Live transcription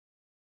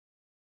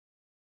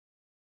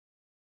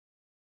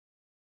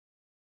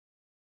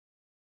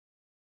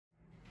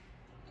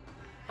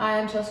Hi,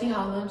 I'm Chelsea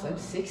Hallums. I'm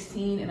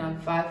 16 and I'm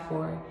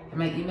 5'4", and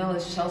my email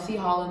is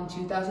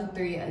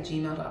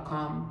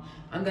chelseaholland2003@gmail.com.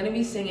 I'm gonna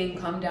be singing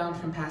 "Come Down"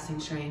 from Passing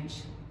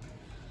Strange.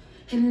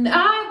 And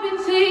I've been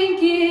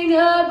thinking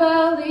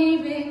about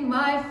leaving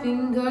my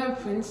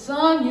fingerprints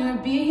on your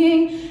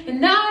being.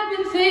 And I've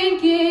been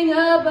thinking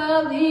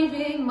about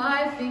leaving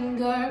my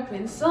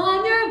fingerprints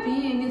on your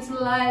being. It's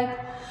like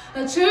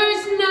a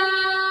truce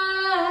now.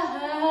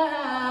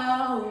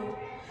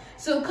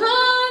 So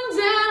come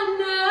down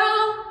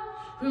now.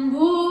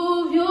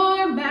 Remove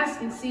your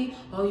mask and see.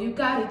 All you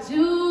gotta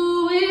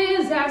do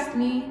is ask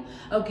me.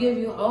 I'll give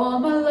you all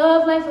my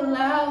love life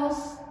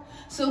allows.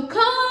 So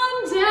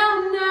come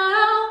down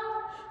now.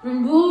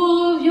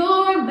 Remove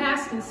your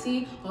mask and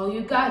see. All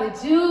you gotta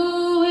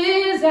do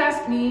is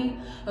ask me.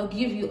 I'll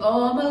give you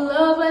all my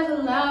love life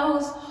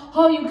allows.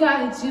 All you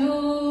gotta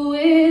do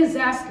is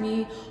ask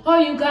me.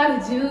 All you gotta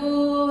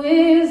do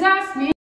is